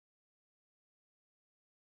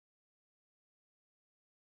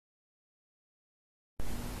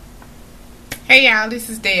Hey y'all, this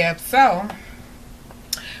is Deb. So,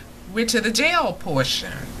 we're to the gel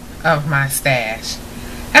portion of my stash.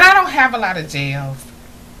 And I don't have a lot of gels.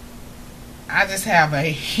 I just have a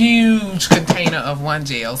huge container of one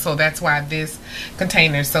gel. So that's why this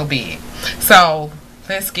container is so big. So,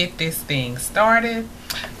 let's get this thing started.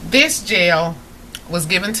 This gel was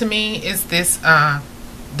given to me. It's this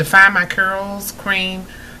Define My Curls cream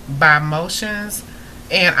by Motions.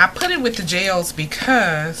 And I put it with the gels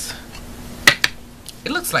because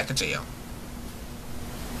it looks like a gel.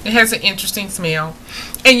 It has an interesting smell.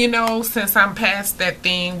 And you know, since I'm past that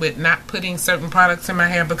thing with not putting certain products in my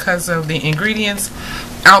hair because of the ingredients,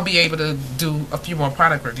 I'll be able to do a few more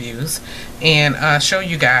product reviews and show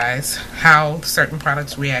you guys how certain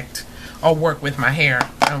products react or work with my hair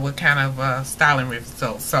and what kind of styling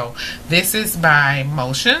results. So this is by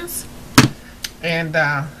Motions. And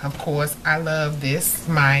of course, I love this,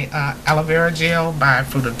 my aloe vera gel by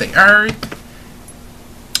Fruit of the Earth.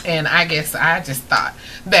 And I guess I just thought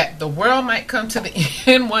that the world might come to the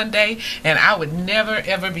end one day and I would never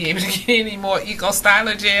ever be able to get any more Eco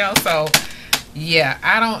Styler gel. So yeah,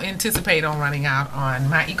 I don't anticipate on running out on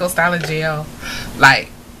my Eco Styler gel like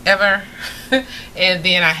ever. And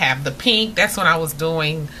then I have the pink. That's when I was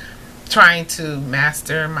trying to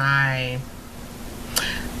master my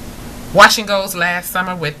wash and goes last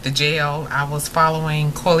summer with the gel. I was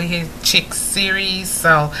following Coily Chick series,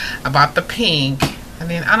 so I bought the pink. And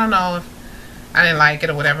then I don't know if I didn't like it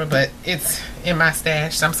or whatever, but it's in my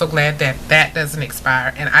stash. So I'm so glad that that doesn't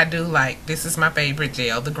expire. And I do like, this is my favorite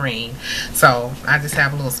gel, the green. So I just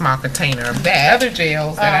have a little small container of that. Other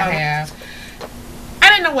gels that I have. I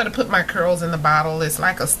didn't know where to put my curls in the bottle. It's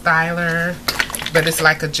like a styler, but it's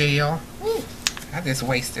like a gel. Ooh, I just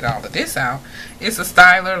wasted all of this out. It's a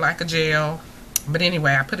styler like a gel. But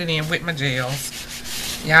anyway, I put it in with my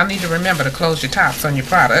gels. Y'all need to remember to close your tops on your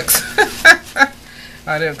products.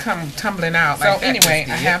 They'll come tumbling out like that. So anyway,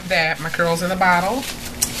 I have that, my curls in the bottle.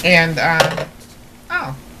 And,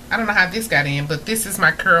 oh, I don't know how this got in, but this is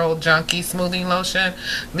my Curl Junkie Smoothing Lotion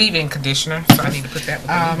leave-in conditioner. So I need to put that with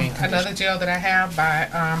the leave-in conditioner. Another gel that I have by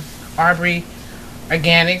Aubrey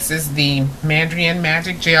Organics is the Mandarin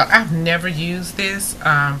Magic Gel. I've never used this.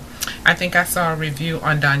 I think I saw a review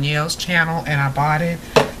on Danielle's channel and I bought it.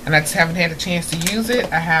 And I just haven't had a chance to use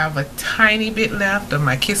it. I have a tiny bit left of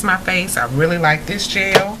my Kiss My Face. I really like this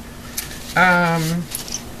gel. My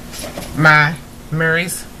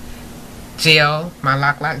Murray's gel, my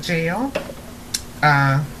Lock gel.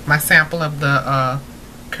 My sample of the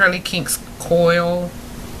Curly Kinks Coil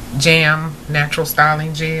Jam Natural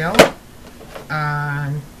Styling Gel.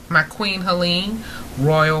 My Queen Helene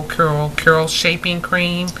Royal Curl Shaping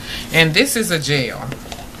Cream. And this is a gel.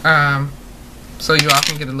 So you all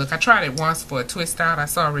can get a look. I tried it once for a twist out. I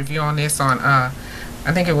saw a review on this on, I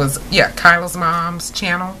think it was, yeah, Kyla's mom's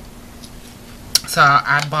channel. So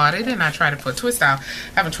I bought it and I tried it for a twist out. I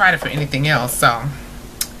haven't tried it for anything else. So,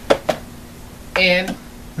 and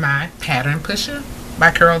my Pattern Pusher by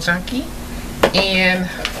Curl Junkie. And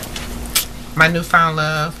my newfound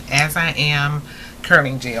love, As I Am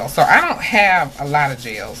curling gel. So I don't have a lot of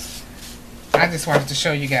gels. I just wanted to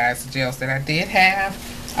show you guys the gels that I did have.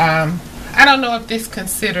 I don't know if this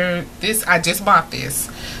considered this. I just bought this,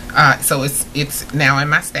 so it's now in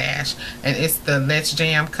my stash, and it's the Let's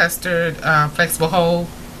Jam Custard Flexible Hold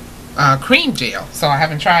Cream Gel. So I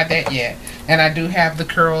haven't tried that yet, and I do have the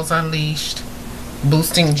Curls Unleashed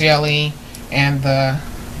Boosting Jelly and the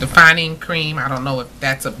Defining Cream. I don't know if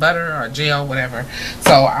that's a butter or a gel, whatever.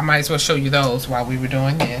 So I might as well show you those while we were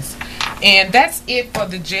doing this. And that's it for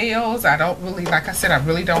the gels. I don't really, like I said, I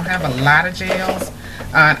really don't have a lot of gels.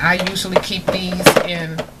 I usually keep these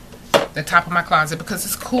in the top of my closet because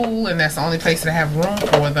it's cool and that's the only place that I have room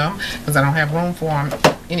for them, because I don't have room for them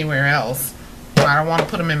anywhere else. So I don't want to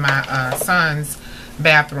put them in my son's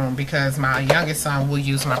bathroom because my youngest son will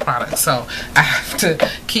use my products. So I have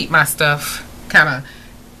to keep my stuff kind of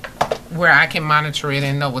where I can monitor it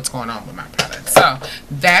and know what's going on with my products. So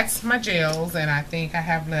that's my gels, and I think I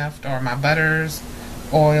have left are my butters,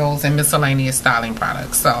 oils, and miscellaneous styling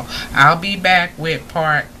products. So I'll be back with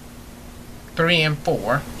part 3 and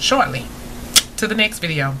 4 shortly. To the next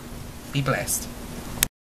video. Be blessed.